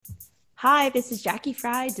Hi, this is Jackie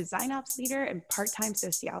Fry, Design Ops Leader and part-time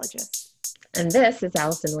sociologist. And this is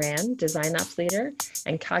Allison Rand, Design Ops Leader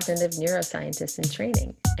and Cognitive Neuroscientist in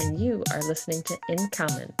Training. And you are listening to In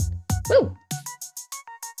Common. Woo!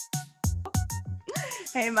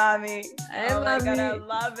 Hey, Mommy. Hey, oh my God, I Mommy.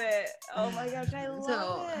 love it. Oh my gosh, I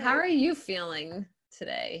love it. How are you feeling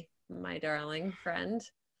today, my darling friend?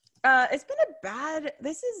 It's been a bad,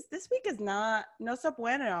 this week is not, no so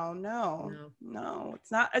bueno. No,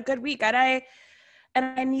 it's not a good week. And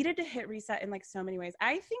I needed to hit reset in like so many ways.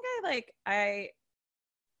 I think I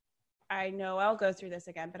know I'll go through this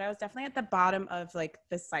again, but I was definitely at the bottom of like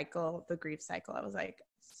the cycle, the grief cycle. I was like,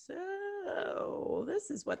 so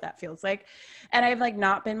this is what that feels like. And I've like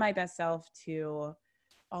not been my best self to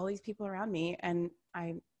all these people around me. And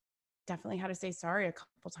I definitely had to say sorry a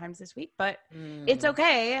couple times this week, but it's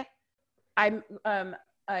okay. I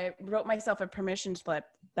wrote myself a permission slip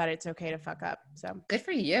that it's okay to fuck up. So good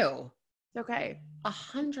for you. It's okay.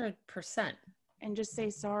 100%. And just say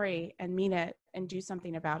sorry and mean it and do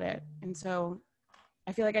something about it. And so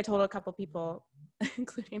I feel like I told a couple people,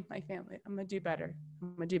 including my family, I'm going to do better.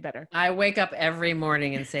 I wake up every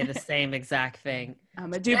morning and say the same exact thing. I'm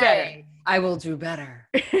going to do better. I will do better.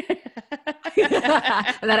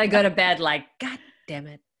 And then I go to bed like, God damn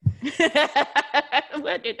it.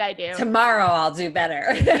 What did I do? Tomorrow I'll do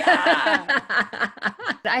better. Yeah.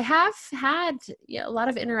 I have had a lot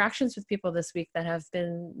of interactions with people this week that have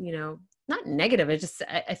been, not negative.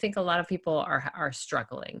 I think a lot of people are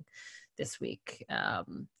struggling this week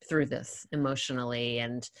through this emotionally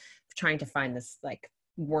and trying to find this like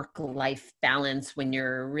work-life balance when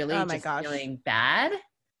you're really feeling bad.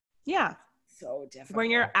 Yeah. So difficult.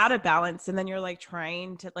 When you're out of balance and then you're like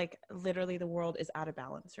trying to like literally the world is out of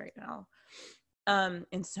balance right now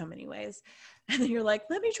in so many ways. And then you're like,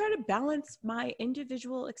 let me try to balance my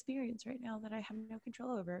individual experience right now that I have no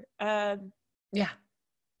control over. Yeah,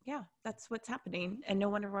 that's what's happening. And no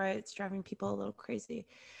wonder why it's driving people a little crazy.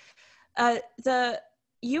 You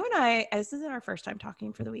and I, this isn't our first time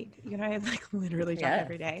talking for the week. You and I have like literally talk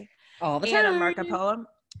every day. All the time. And on Marco Polo.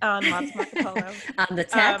 On lots of Marco Polo. On the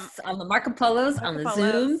texts, on the Marco Polos, on the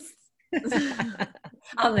Zooms,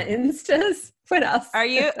 on the Instas. What else? Are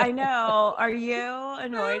you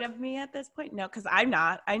annoyed of me at this point? No, because I'm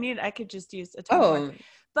not. I could just use a ton more.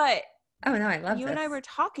 But no, I love you and I were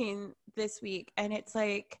talking this week, and it's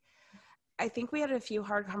like, I think we had a few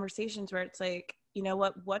hard conversations where it's like, you know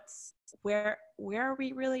what, where are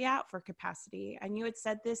we really at for capacity? And you had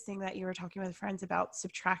said this thing that you were talking with friends about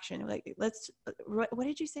subtraction. Like, what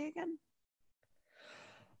did you say again?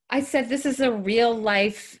 I said, this is a real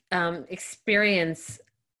life experience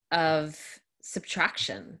of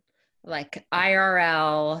subtraction, like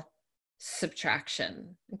IRL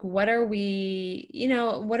subtraction. Like, what are we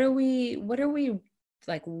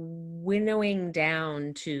like winnowing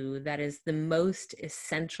down to that is the most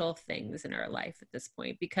essential things in our life at this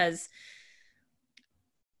point? Because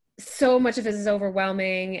so much of it is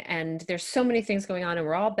overwhelming and there's so many things going on and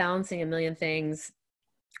we're all balancing a million things,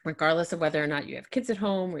 regardless of whether or not you have kids at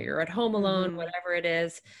home or you're at home alone, whatever it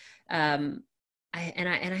is. I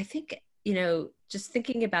think, just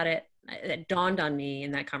thinking about it, it dawned on me in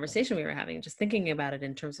that conversation we were having, just thinking about it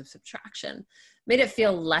in terms of subtraction, made it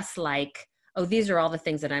feel less like, oh, these are all the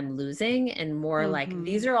things that I'm losing, and more like,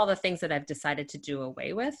 these are all the things that I've decided to do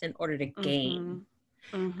away with in order to gain.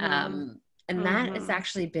 And that has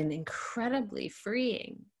actually been incredibly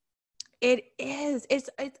freeing. It is.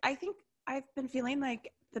 I think I've been feeling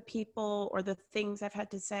like the people or the things I've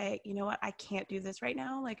had to say, you know what, I can't do this right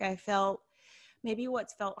now. Like I felt, maybe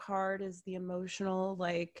what's felt hard is the emotional,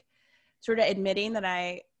 like sort of admitting that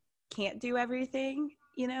I can't do everything,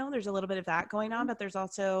 there's a little bit of that going on, but there's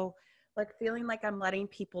also like feeling like I'm letting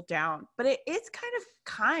people down. But it's kind of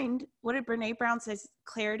kind. What did Brene Brown says?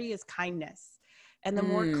 Clarity is kindness. And the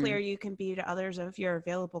more clear you can be to others of your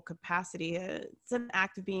available capacity, it's an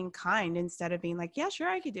act of being kind instead of being like, yeah, sure,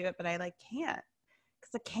 I could do it, but I like can't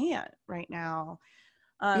because I can't right now.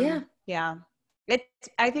 Yeah.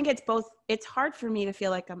 I think it's both. It's hard for me to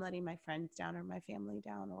feel like I'm letting my friends down or my family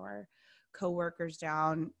down or coworkers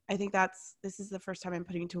down. I think this is the first time I'm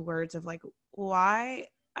putting into words of like why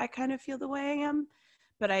I kind of feel the way I am,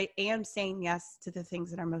 but I am saying yes to the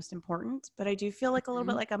things that are most important. But I do feel like a little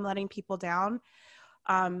bit like I'm letting people down.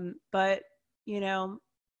 But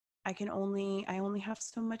I only have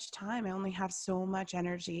so much time. I only have so much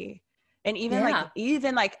energy. And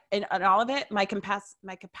even like in all of it, my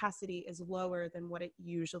capacity is lower than what it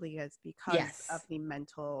usually is because of the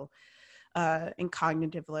mental and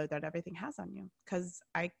cognitive load that everything has on you. Because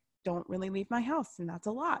I don't really leave my house, and that's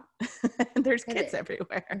a lot. There's kids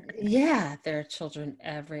everywhere. Yeah, there are children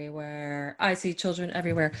everywhere. I see children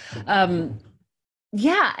everywhere.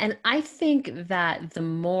 Yeah, and I think that the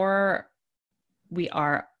more we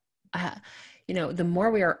are, the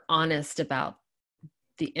more we are honest about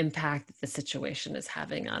the impact that the situation is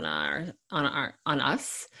having on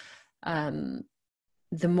us,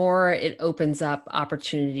 the more it opens up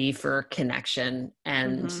opportunity for connection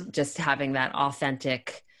and just having that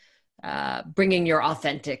authentic, bringing your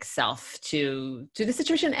authentic self to the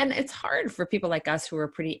situation. And it's hard for people like us who are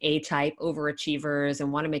pretty A-type overachievers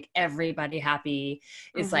and want to make everybody happy,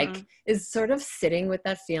 is sort of sitting with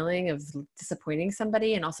that feeling of disappointing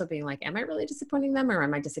somebody and also being like, am I really disappointing them, or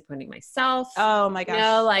am I disappointing myself? Oh my gosh.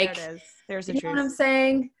 There it is. There's the truth. You know what I'm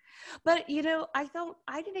saying? But I felt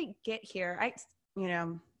I didn't get here.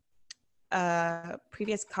 A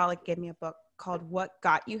previous colleague gave me a book called What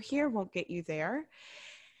Got You Here Won't Get You There.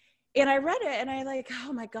 And I read it and I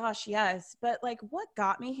oh my gosh, yes. But what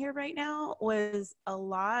got me here right now was a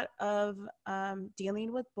lot of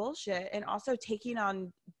dealing with bullshit and also taking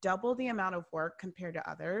on double the amount of work compared to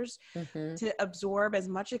others to absorb as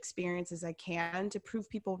much experience as I can to prove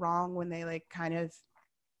people wrong when they kind of,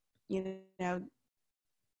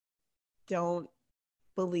 don't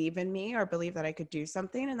believe in me or believe that I could do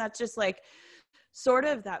something. And that's just sort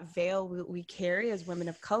of that veil we carry as women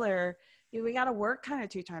of color. We got to work kind of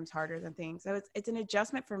 2 times harder than things. So it's an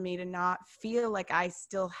adjustment for me to not feel like I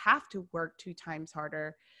still have to work 2 times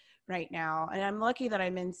harder right now. And I'm lucky that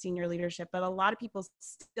I'm in senior leadership, but a lot of people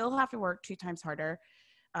still have to work 2 times harder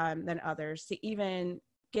than others to even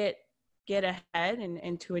get ahead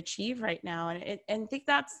and to achieve right now. And think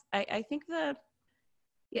I think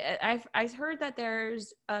I've heard that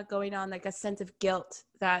there's going on a sense of guilt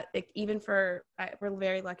that even we're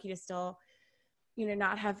very lucky to still,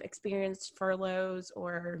 not have experienced furloughs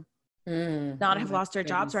or not have lost our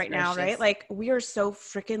jobs right now, right? We are so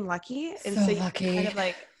freaking lucky. And so lucky. Kind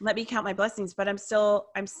of let me count my blessings, but I'm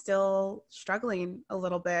still struggling a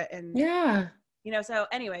little bit. And so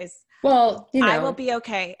anyways, well, I will be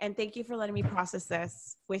okay. And thank you for letting me process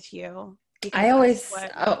this with you. I always,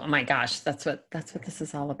 oh my gosh, that's what this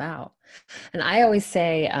is all about. And I always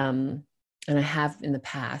say, and I have in the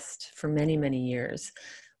past for many, many years,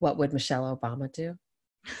 what would Michelle Obama do?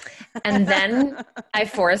 And then I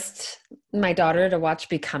forced my daughter to watch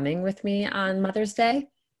Becoming with me on Mother's Day.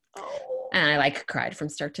 Oh. And I cried from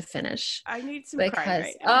start to finish. I need some crying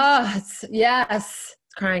right now. Yes.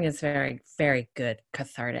 Crying is very, very good,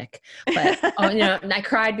 cathartic. But, and I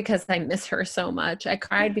cried because I miss her so much. I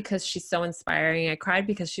cried because she's so inspiring. I cried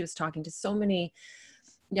because she was talking to so many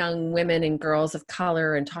young women and girls of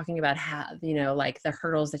color and talking about how, the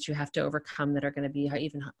hurdles that you have to overcome that are going to be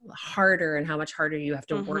even harder, and how much harder you have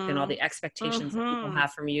to work, and all the expectations that people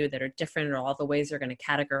have from you that are different, or all the ways they're going to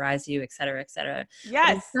categorize you, et cetera, et cetera. Yes.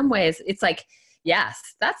 But in some ways, it's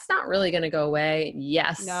yes, that's not really going to go away.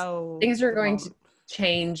 Yes. No. Things are going to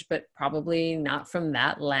change, but probably not from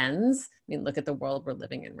that lens. I mean, look at the world we're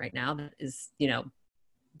living in right now. That is,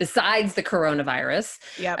 besides the coronavirus.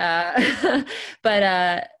 Yep. But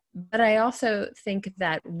I also think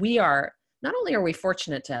that not only are we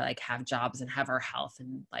fortunate to have jobs and have our health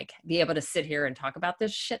and be able to sit here and talk about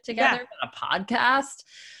this shit together on a podcast,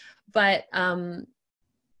 but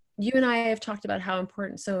you and I have talked about how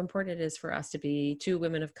so important it is for us to be 2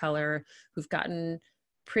 women of color who've gotten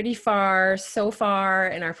pretty so far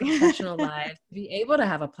in our professional lives, to be able to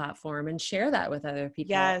have a platform and share that with other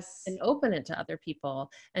people. Yes. And open it to other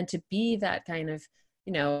people, and to be that kind of,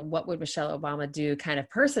 what would Michelle Obama do kind of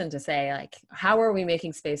person, to say how are we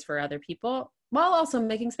making space for other people while also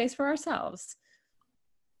making space for ourselves?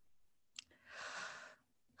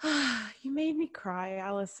 You made me cry,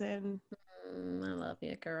 Allison. I love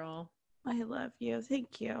you, girl. I love you.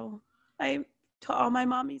 Thank you. To all my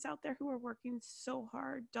mommies out there who are working so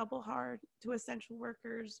hard, double hard, to essential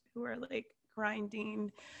workers who are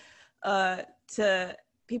grinding, to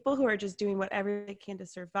people who are just doing whatever they can to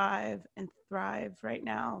survive and thrive right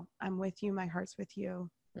now. I'm with you. My heart's with you.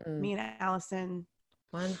 Me and Allison.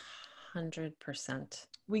 100%.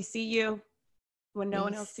 We see you when no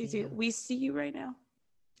one else sees you. We see you right now.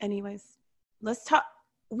 Anyways, let's talk.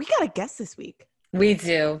 We got a guest this week. We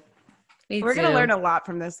do. We're going to learn a lot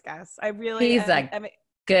from this guest. He's a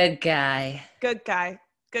good guy. Good guy.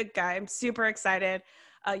 I'm super excited.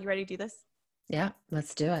 You ready to do this? Yeah,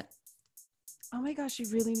 let's do it. Oh my gosh, you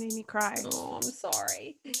really made me cry. Oh, I'm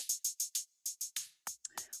sorry.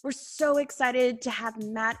 We're so excited to have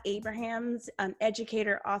Matt Abrahams,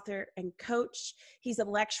 educator, author, and coach. He's a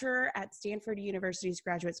lecturer at Stanford University's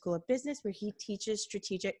Graduate School of Business, where he teaches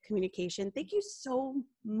strategic communication. Thank you so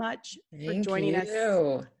much for joining us,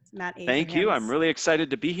 Matt Abrahams. Thank you. I'm really excited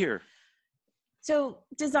to be here. So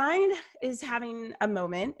design is having a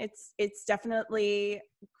moment. It's definitely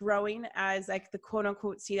growing as like the quote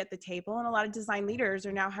unquote seat at the table. And a lot of design leaders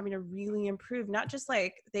are now having to really improve, not just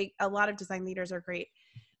like a lot of design leaders are great,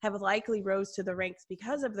 have likely rose to the ranks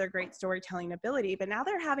because of their great storytelling ability, but now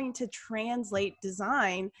they're having to translate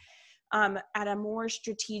design at a more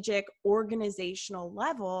strategic organizational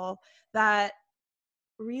level that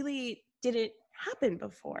really didn't happen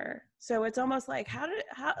before. So it's almost like how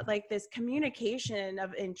like this communication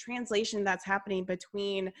and translation that's happening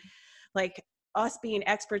between like us being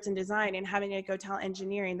experts in design and having to go tell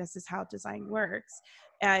engineering this is how design works,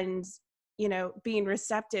 and being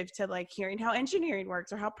receptive to like hearing how engineering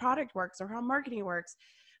works or how product works or how marketing works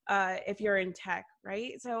if you're in tech,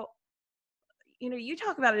 right? So you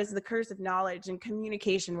talk about it as the curse of knowledge and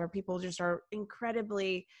communication, where people just are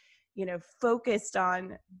incredibly focused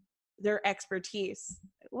on their expertise.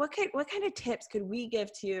 What kind of tips could we give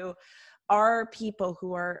to our people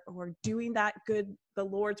who are doing the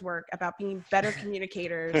Lord's work about being better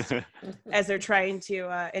communicators as they're trying to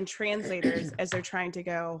and translators as they're trying to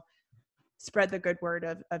go spread the good word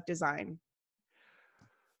of design?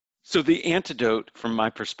 So the antidote from my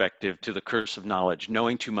perspective to the curse of knowledge,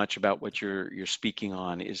 knowing too much about what you're speaking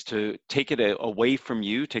on, is to take it away from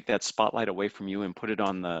you, take that spotlight away from you and put it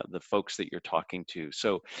on the folks that you're talking to.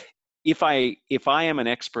 So if I am an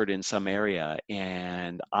expert in some area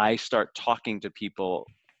and I start talking to people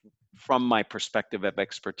from my perspective of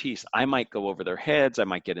expertise, I might go over their heads, I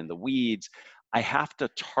might get in the weeds. I have to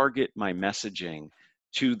target my messaging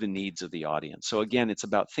to the needs of the audience. So again, it's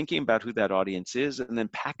about thinking about who that audience is and then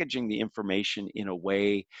packaging the information in a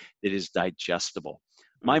way that is digestible.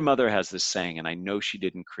 My mother has this saying, and I know she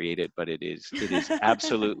didn't create it, but it is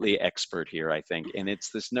absolutely expert here, I think. And it's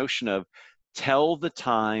this notion of tell the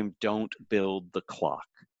time, don't build the clock.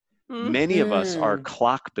 Many of us are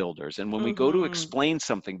clock builders. And when we go to explain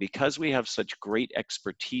something, because we have such great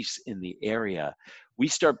expertise in the area, we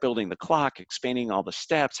start building the clock, expanding all the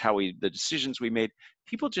steps, the decisions we made.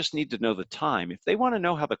 People just need to know the time. If they want to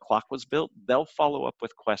know how the clock was built, they'll follow up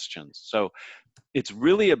with questions. So it's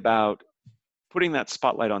really about putting that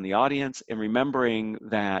spotlight on the audience and remembering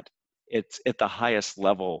that it's at the highest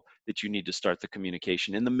level that you need to start the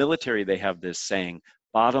communication. In the military, they have this saying,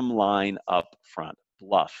 bottom line up front.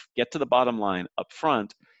 Bluff. Get to the bottom line up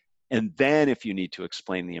front, and then if you need to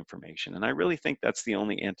explain the information. And I really think that's the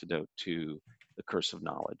only antidote to the curse of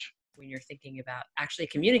knowledge. When you're thinking about actually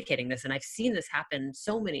communicating this, and I've seen this happen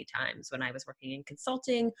so many times when I was working in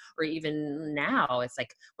consulting, or even now, it's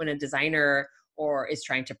like when a designer is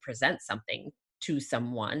trying to present something to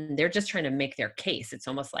someone, they're just trying to make their case. It's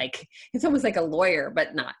almost like a lawyer,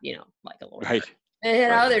 but not, like a lawyer. Right.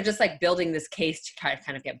 And they're just like building this case to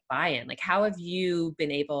kind of get buy-in. Like, how have you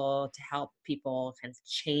been able to help people kind of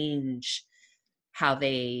change how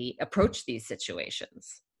they approach these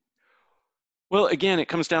situations? Well, again, it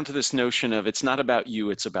comes down to this notion of it's not about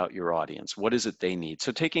you, it's about your audience. What is it they need?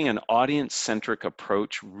 So taking an audience-centric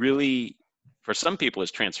approach really, for some people,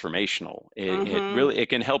 is transformational. It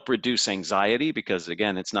can help reduce anxiety because,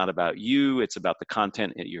 again, it's not about you, it's about the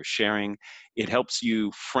content that you're sharing. It helps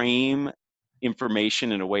you frame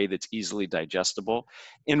information in a way that's easily digestible.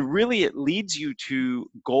 And really, it leads you to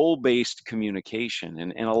goal-based communication.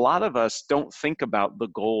 And a lot of us don't think about the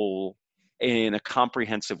goal in a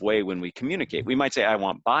comprehensive way when we communicate. We might say, I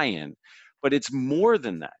want buy-in, but it's more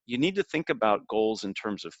than that. You need to think about goals in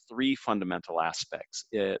terms of three fundamental aspects.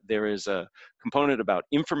 There is a component about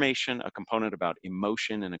information, a component about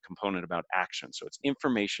emotion, and a component about action. So it's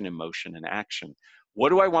information, emotion, and action. What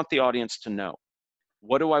do I want the audience to know?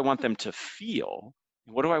 What do I want them to feel?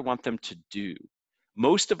 What do I want them to do?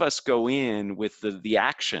 Most of us go in with the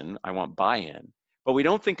action, I want buy-in, but we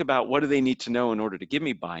don't think about what do they need to know in order to give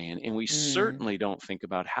me buy-in. And we certainly don't think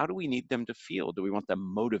about how do we need them to feel? Do we want them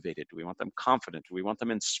motivated? Do we want them confident? Do we want them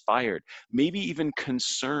inspired? Maybe even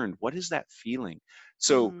concerned. What is that feeling?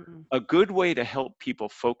 So a good way to help people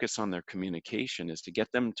focus on their communication is to get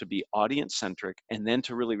them to be audience-centric and then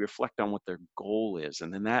to really reflect on what their goal is.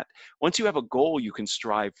 And then once you have a goal, you can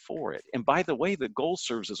strive for it. And by the way, the goal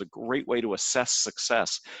serves as a great way to assess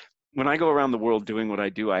success. When I go around the world doing what I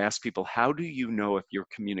do, I ask people, how do you know if your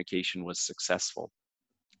communication was successful?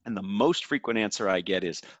 And the most frequent answer I get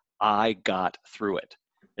is, I got through it.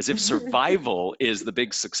 as if survival is the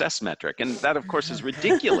big success metric. And that, of course, is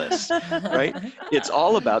ridiculous, right? It's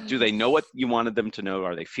all about, do they know what you wanted them to know?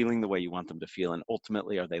 Are they feeling the way you want them to feel? And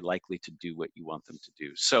ultimately, are they likely to do what you want them to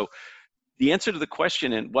do? So the answer to the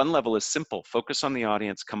question in one level is simple. Focus on the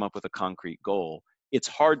audience, come up with a concrete goal. It's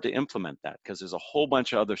hard to implement that because there's a whole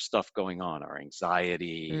bunch of other stuff going on, our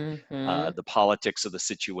anxiety, the politics of the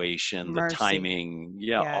situation, the timing,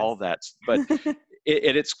 all that. But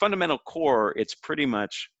at its fundamental core, it's pretty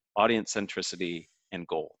much audience centricity and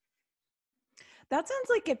goal. That sounds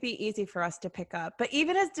like it'd be easy for us to pick up. But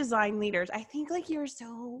even as design leaders, I think like you're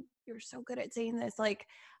so good at saying this. Like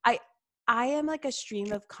I am like a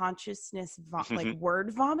stream of consciousness, like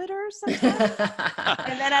word vomiter sometimes.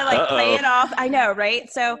 And then I like play it off. I know, right?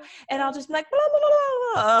 So, and I'll just be like, blah, blah, blah,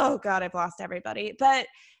 blah. Oh God, I've lost everybody. But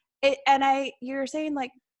you're saying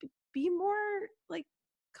like, be more like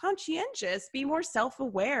conscientious, be more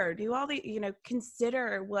self-aware, do all the,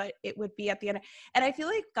 consider what it would be at the end. And I feel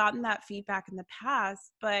like I've gotten that feedback in the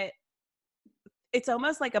past, but it's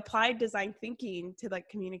almost like applied design thinking to like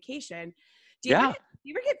communication. Do you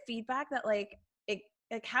ever get feedback that like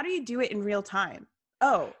how do you do it in real time?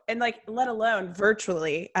 Oh, and like let alone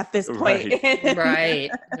virtually at this point.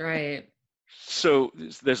 Right. So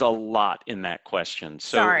there's a lot in that question.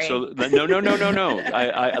 Sorry. No.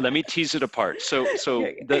 Let me tease it apart. So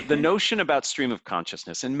the notion about stream of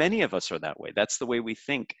consciousness, and many of us are that way. That's the way we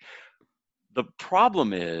think. The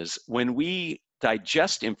problem is when we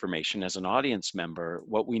digest information as an audience member,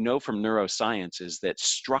 what we know from neuroscience is that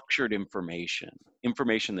structured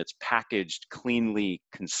information that's packaged cleanly,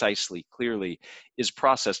 concisely, clearly, is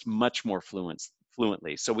processed much more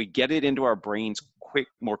fluently. So we get it into our brains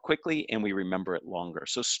more quickly, and we remember it longer.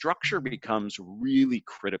 So structure becomes really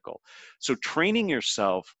critical. So training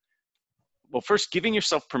yourself, well, first giving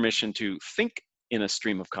yourself permission to think in a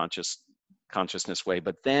stream of consciousness way,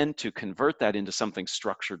 but then to convert that into something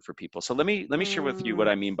structured for people. So let me share with you what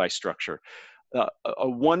I mean by structure. A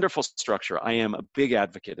wonderful structure. I am a big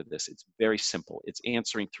advocate of this. It's very simple. It's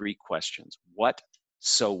answering 3 questions: what,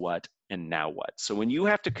 so what, and now what. So when you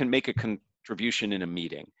have to make a contribution in a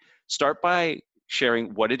meeting, start by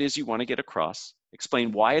sharing what it is you want to get across,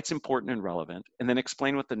 explain why it's important and relevant, and then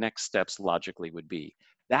explain what the next steps logically would be.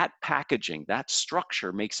 That packaging, that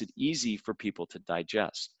structure makes it easy for people to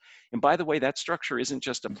digest. And by the way, that structure isn't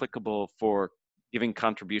just applicable for giving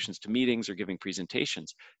contributions to meetings or giving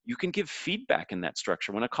presentations. You can give feedback in that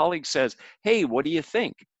structure. When a colleague says, hey, what do you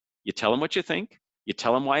think? You tell them what you think, you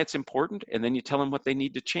tell them why it's important, and then you tell them what they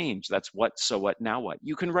need to change. That's what, so what, now what.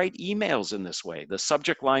 You can write emails in this way. The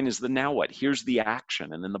subject line is the now what, here's the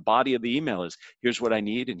action. And then the body of the email is, here's what I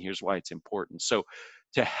need and here's why it's important. So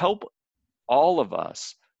to help all of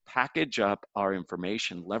us package up our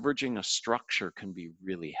information, leveraging a structure can be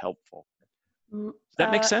really helpful. Does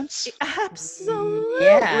that make sense? Absolutely.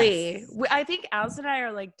 Yes. I think Alice and I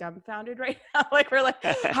are like dumbfounded right now. Like we're like,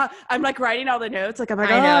 I'm like writing all the notes. Like I'm like,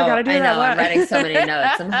 I know, I gotta do that. I'm writing so many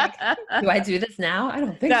notes. I'm like, do I do this now? I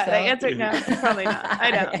don't think so. The answer, no, probably not.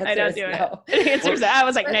 I know. I don't do no. it. The answer's I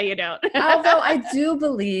was like, no, you don't. Although I do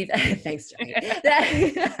believe, thanks, Jackie.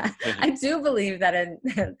 I do believe that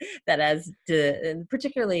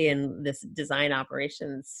particularly in this design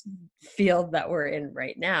operations field that we're in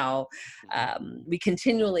right now, we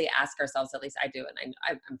continually ask ourselves, at least I do, and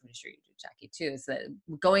I'm pretty sure you do, Jackie, too, is that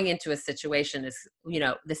going into a situation is,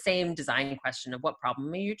 the same design question of what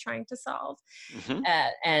problem are you trying to solve?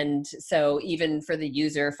 And so even for the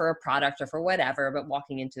user, for a product or for whatever, but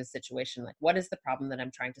walking into a situation like, what is the problem that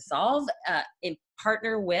I'm trying to solve? In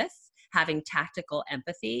partner with having tactical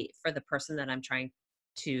empathy for the person that I'm trying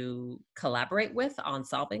to collaborate with on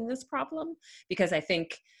solving this problem, because I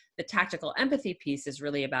think the tactical empathy piece is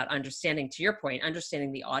really about understanding, to your point,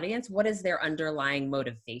 understanding the audience. What is their underlying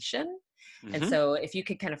motivation? And so if you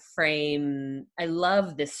could kind of frame, I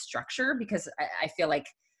love this structure because I feel like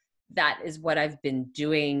that is what I've been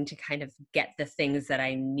doing to kind of get the things that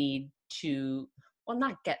I need to, well,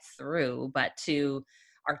 not get through, but to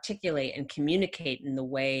articulate and communicate in the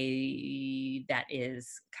way that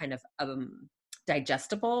is kind of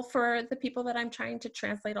digestible for the people that I'm trying to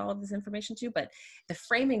translate all of this information to. But the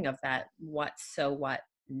framing of that, what, so what,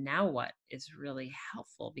 now what, is really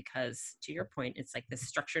helpful because, to your point, it's like this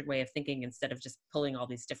structured way of thinking instead of just pulling all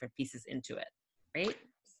these different pieces into it, right?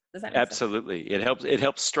 Does that make Absolutely. sense? It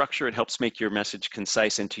helps structure, it helps make your message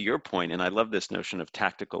concise. And to your point, and I love this notion of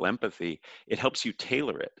tactical empathy, it helps you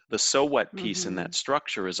tailor it. The so what piece in that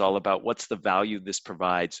structure is all about what's the value this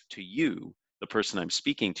provides to you, the person I'm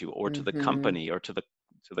speaking to, or to the company, or to the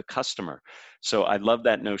customer. So I love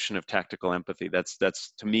that notion of tactical empathy. That's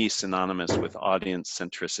to me synonymous with audience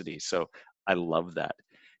centricity. So I love that.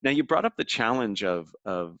 Now, you brought up the challenge of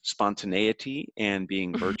spontaneity and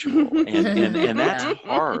being virtual, and that's Yeah.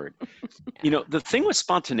 hard. The thing with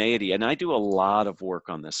spontaneity, and I do a lot of work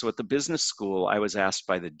on this. So at the business school, I was asked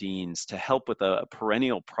by the deans to help with a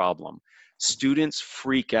perennial problem. Students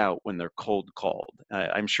freak out when they're cold called.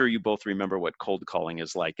 I'm sure you both remember what cold calling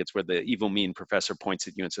is like. It's where the evil, mean professor points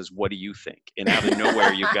at you and says, "What do you think?" And out of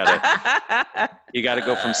nowhere, you got to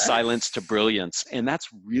go from silence to brilliance, and that's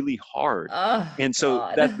really hard. Oh, And so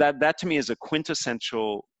God. that to me is a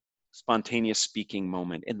quintessential spontaneous speaking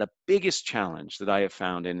moment. And the biggest challenge that I have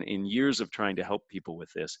found in years of trying to help people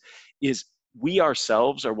with this is we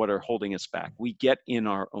ourselves are what are holding us back. We get in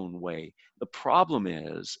our own way. The problem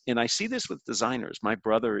is, and I see this with designers. My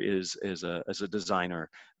brother is a designer,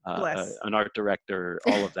 Bless. an art director,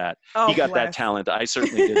 all of that. Oh, He got that bless. talent. I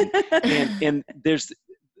certainly didn't. And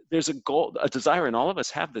there's a goal, a desire, and all of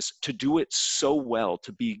us have this, to do it so well,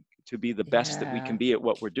 to be the best that we can be at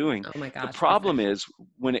what we're doing. Oh my gosh. The problem is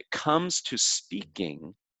when it comes to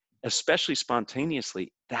speaking, especially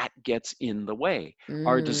spontaneously, that gets in the way.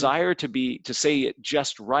 Our desire to say it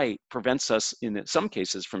just right prevents us in some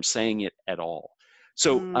cases from saying it at all.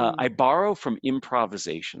 So I borrow from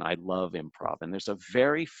improvisation. I love improv. And there's a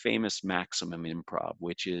very famous maxim in improv,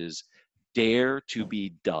 which is dare to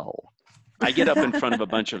be dull. I get up in front of a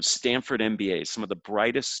bunch of Stanford MBAs, some of the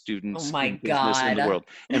brightest students in business in the world,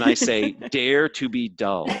 and I say, dare to be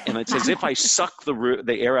dull. And it's as if I suck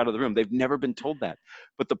the air out of the room. They've never been told that.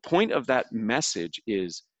 But the point of that message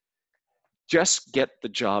is just get the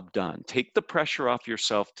job done. Take the pressure off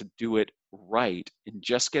yourself to do it right and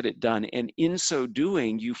just get it done. And in so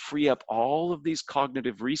doing, you free up all of these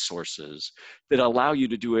cognitive resources that allow you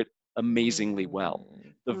to do it amazingly well.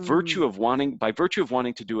 By virtue of wanting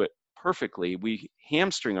to do it perfectly, we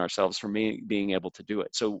hamstring ourselves from being able to do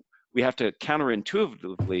it. So we have to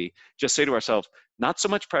counterintuitively just say to ourselves, not so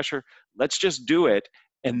much pressure, let's just do it,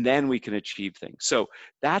 and then we can achieve things. So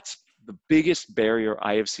that's the biggest barrier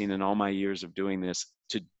I have seen in all my years of doing this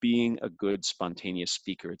to being a good spontaneous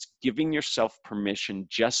speaker. It's giving yourself permission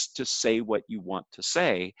just to say what you want to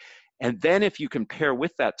say. And then if you can pair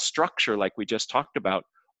with that structure, like we just talked about,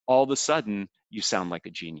 all of a sudden you sound like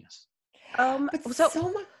a genius.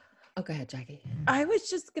 Oh, go ahead, Jackie. I was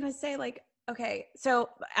just going to say, okay, so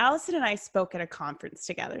Allison and I spoke at a conference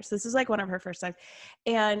together. So this is one of her first times.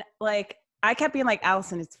 And I kept being like,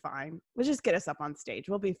 Allison, it's fine. We'll just get us up on stage.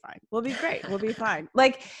 We'll be fine. We'll be great. We'll be fine.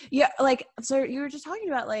 So you were just talking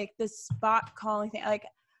about the spot calling thing.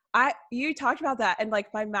 You talked about that and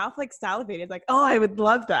my mouth salivated, oh, I would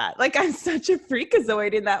love that. I'm such a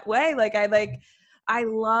freakazoid in that way. I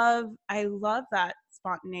love that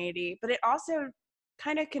spontaneity, but it also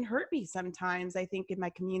kind of can hurt me sometimes, I think, in my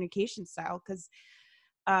communication style. Cause,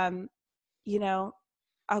 I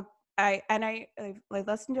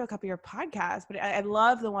listened to a couple of your podcasts, but I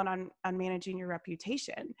love the one on managing your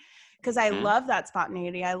reputation, because I love that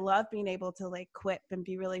spontaneity. I love being able to quip and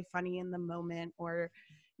be really funny in the moment, or,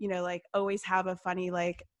 always have a funny,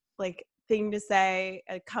 thing to say,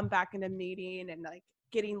 come back in a meeting and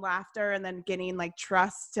getting laughter and then getting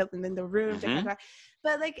trust in the room to come back.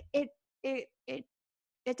 But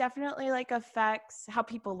it definitely affects how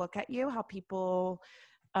people look at you, how people,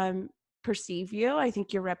 perceive you. I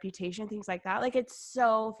think your reputation, things like that. It's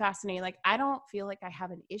so fascinating. I don't feel I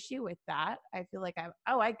have an issue with that. I feel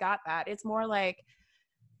I got that. It's more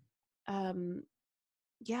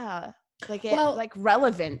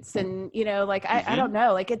relevance and, I don't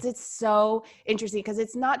know, it's so interesting because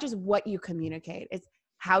it's not just what you communicate, it's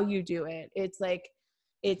how you do it. It's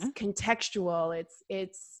it's contextual.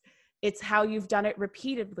 It's how you've done it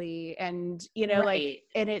repeatedly. And, Right.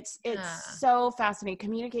 and it's so fascinating.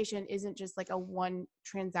 Communication isn't just a one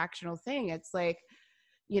transactional thing. It's the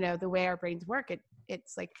way our brains work.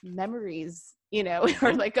 It's memories, or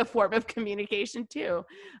a form of communication too.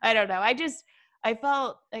 I don't know. I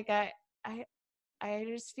felt I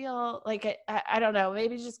just feel I don't know,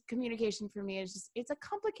 maybe just communication for me is it's a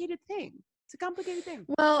complicated thing. It's a complicated thing.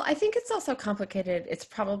 Well, I think it's also complicated. It's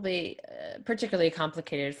probably particularly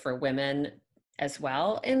complicated for women as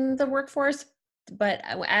well in the workforce. But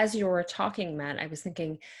as you were talking, Matt, I was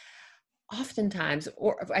thinking oftentimes,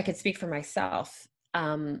 or I could speak for myself,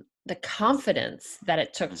 the confidence that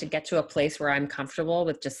it took to get to a place where I'm comfortable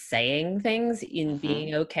with just saying things, in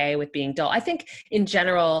being okay with being dull. I think in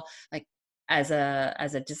general, as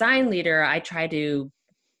a design leader, I try to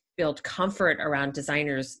build comfort around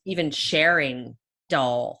designers even sharing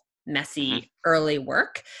dull messy early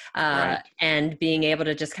work, Right. and being able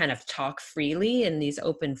to just kind of talk freely in these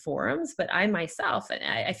open forums. But I myself, and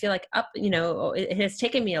I feel like it has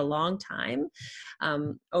taken me a long time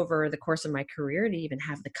over the course of my career to even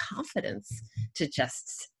have the confidence to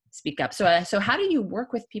just speak up. So how do you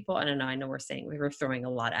work with people? I don't know. I know we're throwing a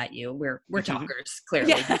lot at you. We're talkers, clearly.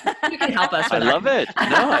 Yeah. You can help us. I With our love it.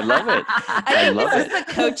 No, I love it. I think this is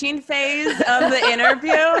the coaching phase of the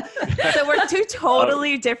interview. So we're two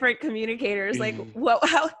totally different communicators. Like,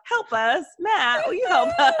 help us, Matt. Will you help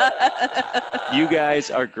us? You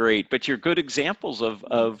guys are great, but you're good examples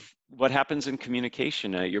of what happens in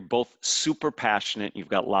communication. You're both super passionate. You've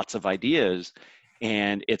got lots of ideas,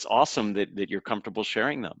 and it's awesome that you're comfortable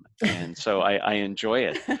sharing them. And so I enjoy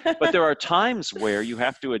it. But there are times where you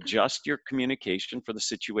have to adjust your communication for the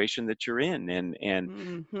situation that you're in.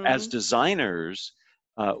 And as designers,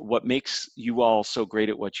 what makes you all so great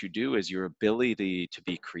at what you do is your ability to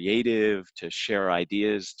be creative, to share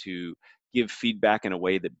ideas, to give feedback in a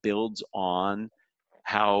way that builds on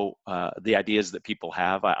how the ideas that people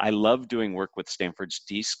have. I love doing work with Stanford's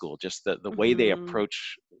D School. Just the way they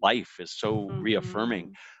approach life is so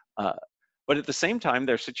reaffirming. But at the same time,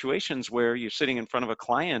 there are situations where you're sitting in front of a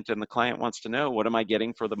client and the client wants to know, what am I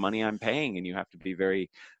getting for the money I'm paying? And you have to be very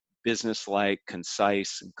business-like,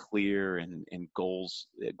 concise, and clear, and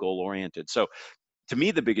goal-oriented. So to me,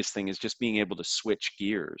 the biggest thing is just being able to switch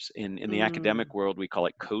gears. In the academic world, we call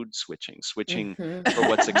it code switching for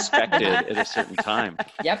what's expected at a certain time.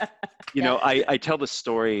 Yep. You know, I tell the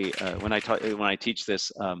story when I teach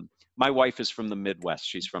this. My wife is from the Midwest.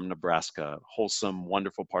 She's from Nebraska, wholesome,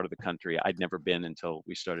 wonderful part of the country. I'd never been until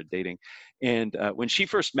we started dating. And when she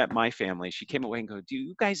first met my family, she came away and go, "Do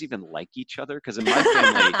you guys even like each other?" Because in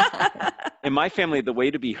my family, the way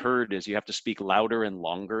to be heard is you have to speak louder and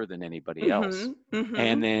longer than anybody else.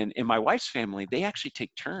 And then in my wife's family, they actually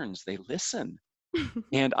take turns. They listen.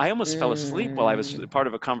 And I almost fell asleep while I was part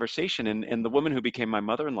of a conversation. And the woman who became my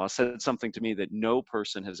mother-in-law said something to me that no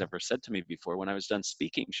person has ever said to me before. When I was done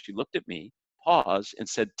speaking, she looked at me, paused, and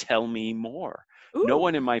said, "Tell me more." Ooh. No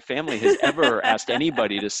one in my family has ever asked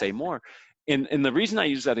anybody to say more. And the reason I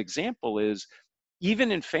use that example is,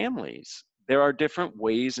 even in families, there are different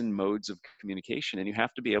ways and modes of communication, and you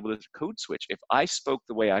have to be able to code switch. If I spoke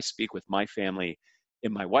the way I speak with my family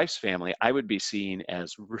in my wife's family, I would be seen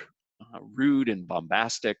as rude and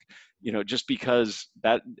bombastic, just because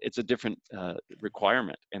that it's a different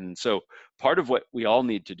requirement. And so part of what we all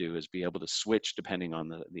need to do is be able to switch depending on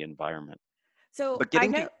the environment. So But I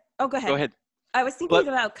know. Oh, go ahead. Go ahead. I was thinking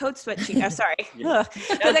about code switching. Oh, sorry. But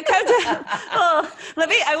the code.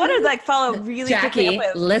 I want to follow really Jackie, quickly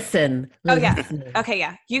up with. listen. Oh yeah. Okay,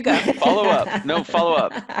 yeah. You go. Follow up. No, follow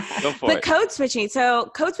up. Go for it. The code switching.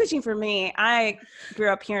 So code switching for me, I grew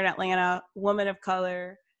up here in Atlanta, woman of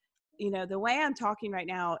color. The way I'm talking right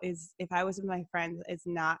now is, if I was with my friends, it's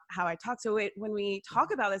not how I talk. So when we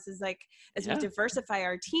talk about this, is as we diversify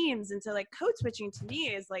our teams. And so code switching to me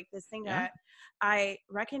is this thing that I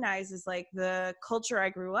recognize is the culture I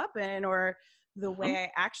grew up in, or the way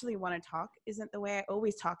I actually want to talk isn't the way I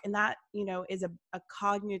always talk. And that, is a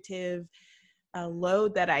cognitive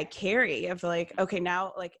load that I carry of okay,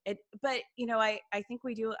 now it, but I think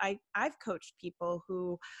I've coached people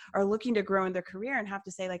who are looking to grow in their career and have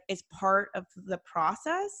to say it's part of the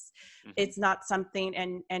process. It's not something,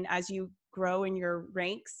 and as you grow in your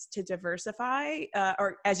ranks to diversify,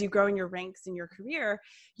 or as you grow in your ranks in your career,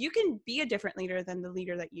 you can be a different leader than the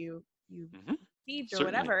leader that you received or Certainly.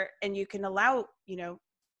 whatever, and you can allow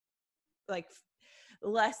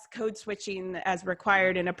less code switching as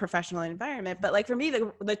required in a professional environment. But for me,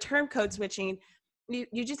 the term code switching,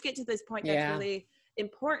 you just get to this point that's really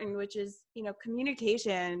important, which is,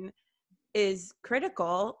 communication is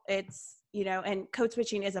critical. It's, and code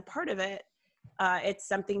switching is a part of it. It's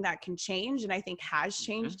something that can change, and I think has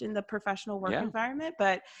changed in the professional work environment.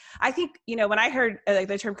 But I think, when I heard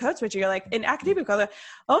the term code switching, you're in academic,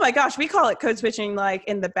 oh my gosh, we call it code switching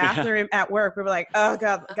in the bathroom at work. We were oh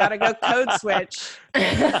God, gotta go code switch.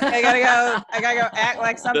 I gotta go act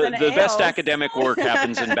like something the else. best academic work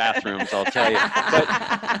happens in bathrooms, I'll tell you.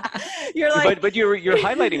 But you're but you're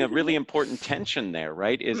highlighting a really important tension there,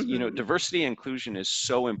 right? Is diversity and inclusion is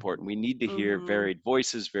so important. We need to hear varied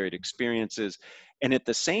voices, varied experiences. And at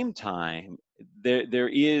the same time, there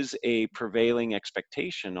is a prevailing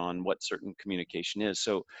expectation on what certain communication is.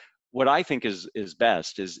 So what I think is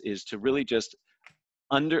best is to really just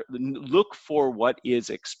look for what is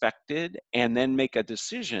expected, and then make a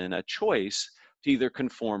decision, a choice to either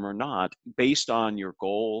conform or not, based on your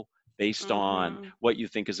goal, based on what you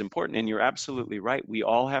think is important. And you're absolutely right. We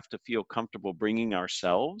all have to feel comfortable bringing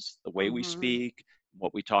ourselves, the way we speak,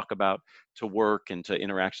 what we talk about to work and to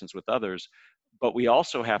interactions with others. But we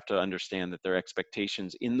also have to understand that there are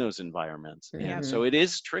expectations in those environments. And Mhm. so it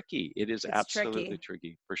is tricky. It is It's absolutely tricky.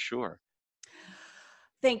 tricky for sure.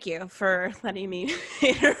 Thank you for letting me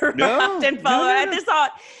interrupt No, and no, follow. no, I no. just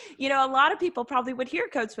thought, a lot of people probably would hear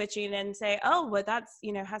code switching and say, oh, well, that's,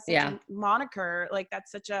 has such Yeah. a moniker, like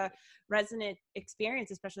that's such a resonant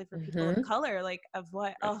experience, especially for people of Mhm. color, like of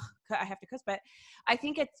what, Right. oh, I have to coach. But I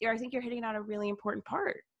think you're hitting on a really important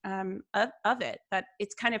part of it, that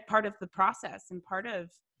it's kind of part of the process and part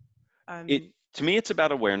of, It to me, it's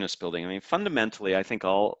about awareness building. I mean, fundamentally, I think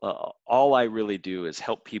all I really do is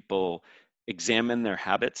help people examine their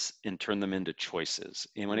habits and turn them into choices.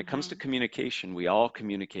 And when it comes to mhm, communication, we all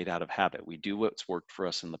communicate out of habit. We do what's worked for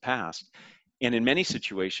us in the past, and in many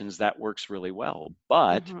situations, that works really well.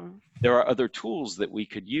 But mhm, there are other tools that we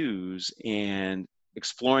could use, and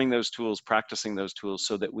exploring those tools, practicing those tools,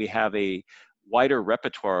 so that we have a wider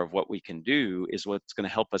repertoire of what we can do is what's going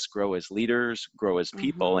to help us grow as leaders, grow as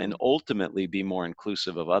people, and mhm, ultimately be more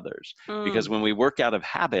inclusive of others. Because mm. when we work out of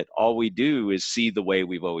habit, all we do is see the way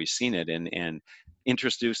we've always seen it, and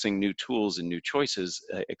introducing new tools and new choices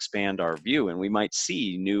expand our view, and we might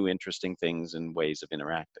see new interesting things and ways of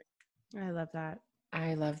interacting. I love that.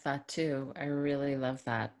 I love that too. I really love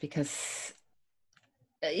that because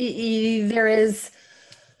there is,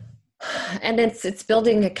 and it's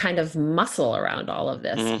building a kind of muscle around all of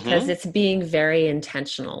this because Hmm. it's being very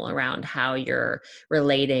intentional around how you're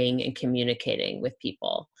relating and communicating with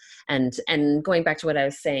people. And going back to what I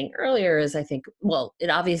was saying earlier is, I think, well, it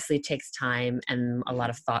obviously takes time and a lot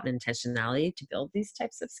of thought and intentionality to build these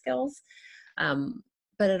types of skills, um,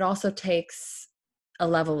 but it also takes a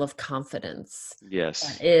level of confidence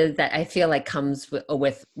Yes. that I feel like comes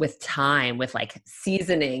with time, with like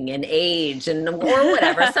seasoning and age and or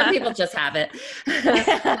whatever. Some people just have it.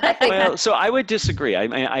 But I think Well, so I would disagree.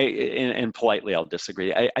 And politely, I'll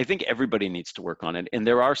disagree. I think everybody needs to work on it, and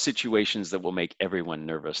there are situations that will make everyone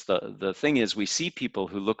nervous. The thing is, we see people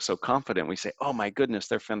who look so confident. We say, "Oh my goodness,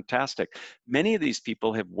 they're fantastic." Many of these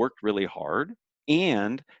people have worked really hard,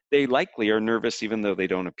 and they likely are nervous, even though they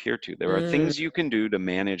don't appear to. There are mm, things you can do to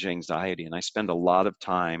manage anxiety, and I spend a lot of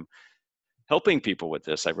time helping people with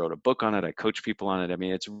this. I wrote a book on it. I coach people on it. I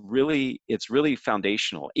mean, it's really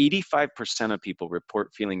foundational. 85% of people report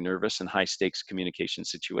feeling nervous in high stakes communication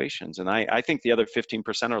situations. And I think the other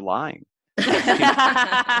 15% are lying.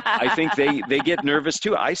 I think they get nervous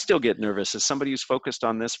too. I still get nervous as somebody who's focused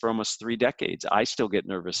on this for almost 3 decades. I still get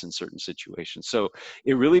nervous in certain situations. So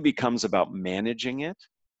it really becomes about managing it.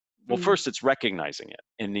 Well, Mm, first, it's recognizing it,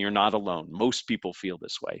 and you're not alone. Most people feel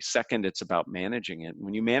this way. Second, it's about managing it.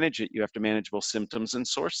 When you manage it, you have to manage both symptoms and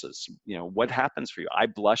sources. What happens for you? I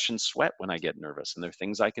blush and sweat when I get nervous, and there are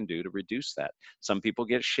things I can do to reduce that. Some people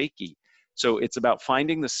get shaky. So it's about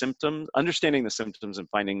finding the symptoms, understanding the symptoms, and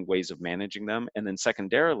finding ways of managing them. And then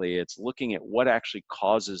secondarily, it's looking at what actually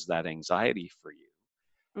causes that anxiety for you,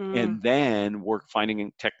 mm. and then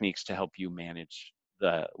finding techniques to help you manage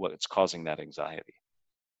what's causing that anxiety.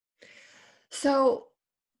 so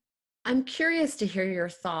I'm curious to hear your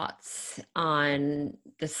thoughts on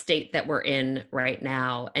the state that we're in right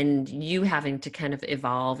now and you having to kind of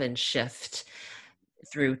evolve and shift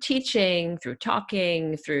through teaching, through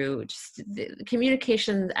talking, through just the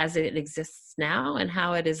communication as it exists now and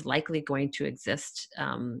how it is likely going to exist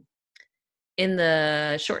in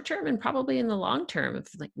the short term and probably in the long term, of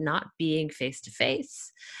like not being face to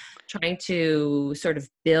face, trying to sort of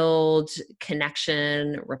build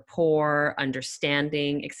connection, rapport,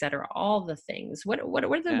 understanding, et cetera, all the things. What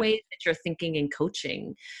are the Yeah. ways that you're thinking and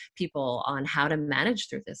coaching people on how to manage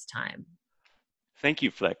through this time? Thank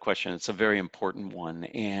you for that question. It's a very important one.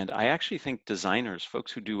 And I actually think designers,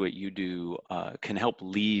 folks who do what you do, can help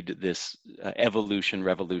lead this evolution,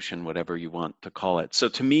 revolution, whatever you want to call it. So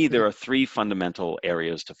to me, there are 3 fundamental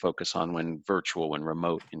areas to focus on when virtual, when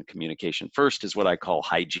remote in communication. First is what I call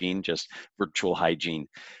hygiene, just virtual hygiene.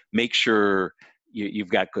 Make sure you've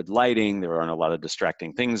got good lighting. There aren't a lot of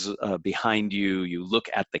distracting things behind you. You look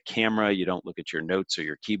at the camera. You don't look at your notes or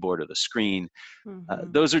your keyboard or the screen.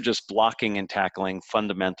 Mhm. Those are just blocking and tackling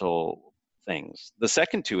fundamental things. The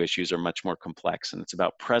second 2 issues are much more complex, and it's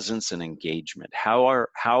about presence and engagement.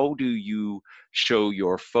 How do you show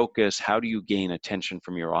your focus? How do you gain attention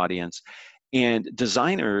from your audience? And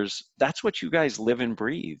designers, that's what you guys live and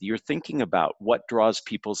breathe. You're thinking about what draws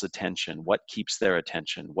people's attention, what keeps their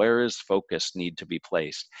attention, where is focus need to be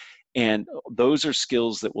placed. And those are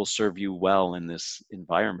skills that will serve you well in this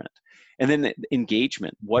environment. And then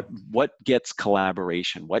engagement, what gets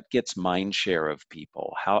collaboration? What gets mind share of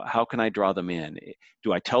people? How can I draw them in?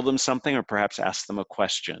 Do I tell them something or perhaps ask them a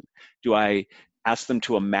question? Do I ask them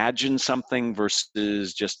to imagine something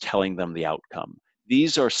versus just telling them the outcome.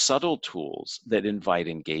 These are subtle tools that invite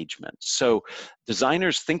engagement. So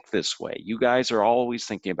designers think this way. You guys are always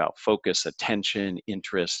thinking about focus, attention,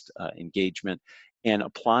 interest, engagement, and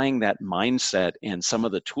applying that mindset and some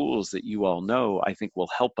of the tools that you all know, I think will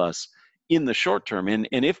help us in the short term. And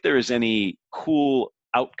if there is any cool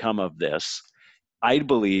outcome of this, I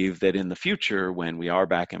believe that in the future, when we are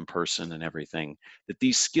back in person and everything, that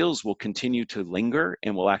these skills will continue to linger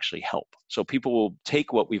and will actually help. So people will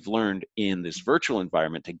take what we've learned in this virtual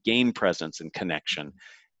environment to gain presence and connection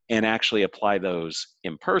and actually apply those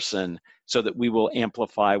in person so that we will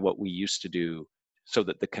amplify what we used to do so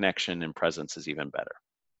that the connection and presence is even better.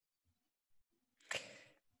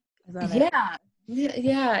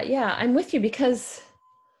 Yeah. I'm with you because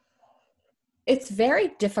it's very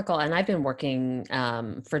difficult. And I've been working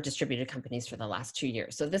for distributed companies for the last 2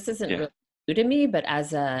 years. So this isn't really new to me, but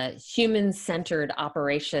as a human-centered,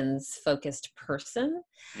 operations-focused person,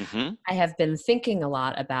 I have been thinking a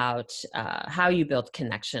lot about how you build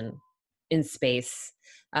connection in space,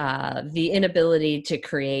 the inability to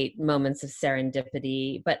create moments of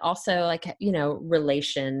serendipity, but also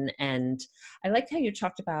relation. And I liked how you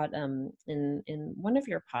talked about in one of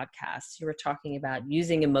your podcasts, you were talking about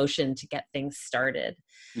using emotion to get things started.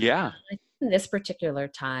 Yeah. In this particular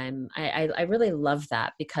time, I really love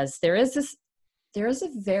that because there's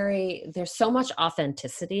so much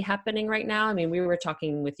authenticity happening right now. I mean, we were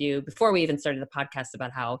talking with you before we even started the podcast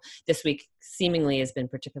about how this week seemingly has been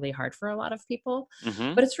particularly hard for a lot of people,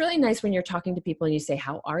 but it's really nice when you're talking to people and you say,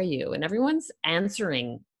 how are you? And everyone's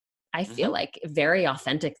answering, I feel like, very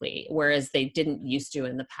authentically, whereas they didn't used to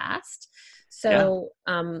in the past. So,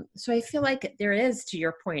 so I feel like there is, to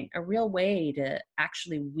your point, a real way to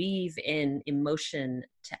actually weave in emotion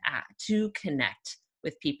to connect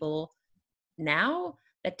with people now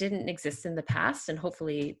that didn't exist in the past, and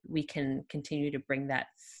hopefully we can continue to bring that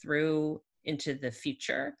through into the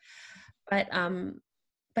future. But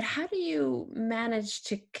how do you manage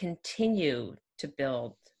to continue to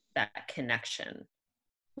build that connection?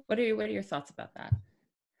 What are your thoughts about that?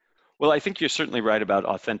 Well, I think you're certainly right about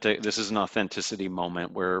authentic. This is an authenticity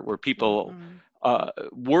moment where people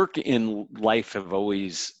work in life have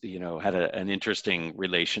always, had an interesting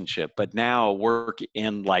relationship, but now work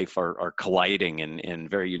and life are colliding in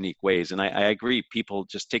very unique ways. And I agree, people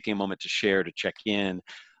just taking a moment to share, to check in.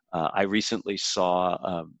 I recently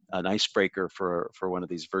saw an icebreaker for one of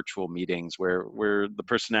these virtual meetings where the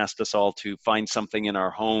person asked us all to find something in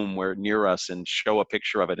our home near us and show a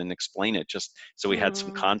picture of it and explain it, just so we had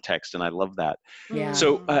some context. And I love that. Yeah.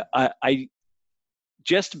 So I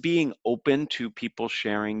just being open to people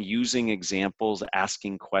sharing, using examples,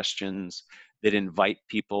 asking questions that invite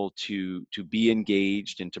people to be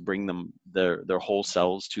engaged and to bring them their whole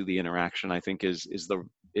selves to the interaction, I think is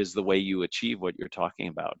the way you achieve what you're talking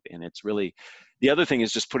about. And it's really, the other thing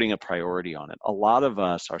is just putting a priority on it. A lot of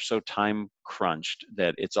us are so time crunched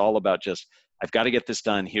that it's all about just, I've got to get this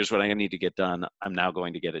done. Here's what I need to get done. I'm now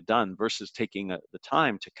going to get it done, versus taking the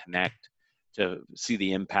time to connect, to see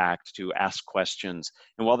the impact, to ask questions.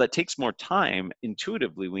 And while that takes more time,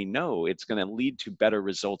 intuitively, we know it's going to lead to better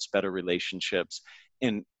results, better relationships,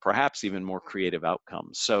 and perhaps even more creative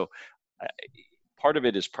outcomes. So part of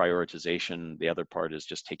it is prioritization. The other part is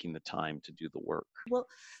just taking the time to do the work. We'll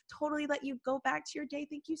totally let you go back to your day.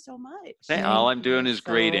 Thank you so much. All I'm doing is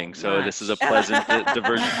grading. So this is a pleasant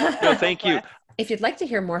diversion. No, thank you. If you'd like to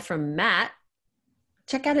hear more from Matt,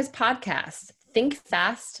 check out his podcast, Think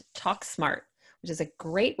Fast, Talk Smart, which is a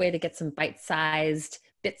great way to get some bite-sized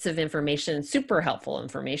bits of information, super helpful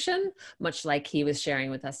information, much like he was sharing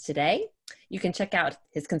with us today. You can check out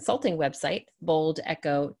his consulting website,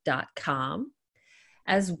 boldecho.com,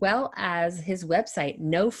 as well as his website,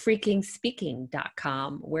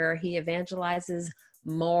 nofreakingspeaking.com, where he evangelizes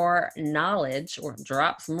more knowledge, or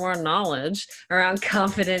drops more knowledge, around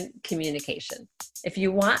confident communication. If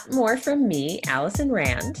you want more from me, Allison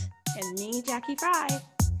Rand, and me, Jackie Fry,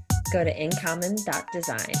 go to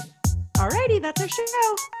incommon.design. Alrighty, that's our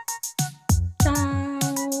show. Ciao.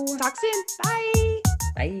 Talk soon. Bye.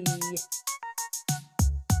 Bye.